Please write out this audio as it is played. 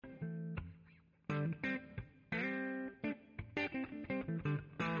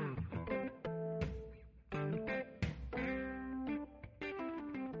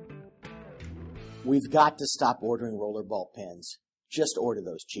We've got to stop ordering rollerball pens. Just order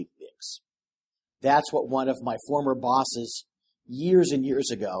those cheap Bics. That's what one of my former bosses years and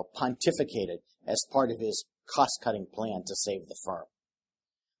years ago pontificated as part of his cost-cutting plan to save the firm.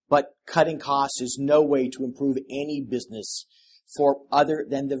 But cutting costs is no way to improve any business for other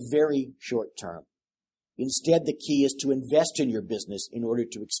than the very short term. Instead, the key is to invest in your business in order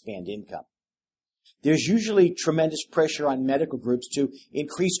to expand income. There's usually tremendous pressure on medical groups to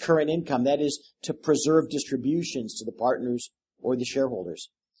increase current income, that is, to preserve distributions to the partners or the shareholders.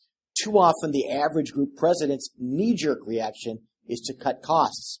 Too often, the average group president's knee-jerk reaction is to cut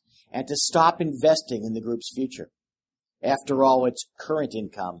costs and to stop investing in the group's future. After all, it's current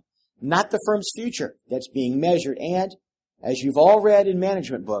income, not the firm's future, that's being measured, and, as you've all read in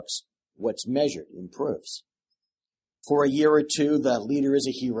management books, what's measured improves. For a year or two, the leader is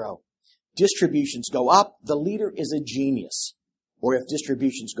a hero. Distributions go up, the leader is a genius. Or if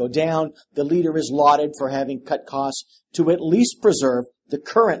distributions go down, the leader is lauded for having cut costs to at least preserve the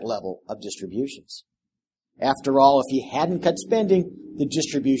current level of distributions. After all, if he hadn't cut spending, the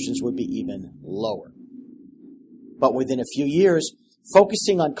distributions would be even lower. But within a few years,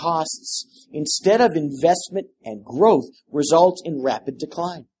 focusing on costs instead of investment and growth results in rapid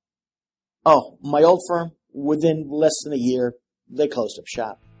decline. Oh, my old firm, within less than a year, they closed up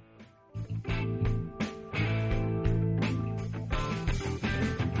shop.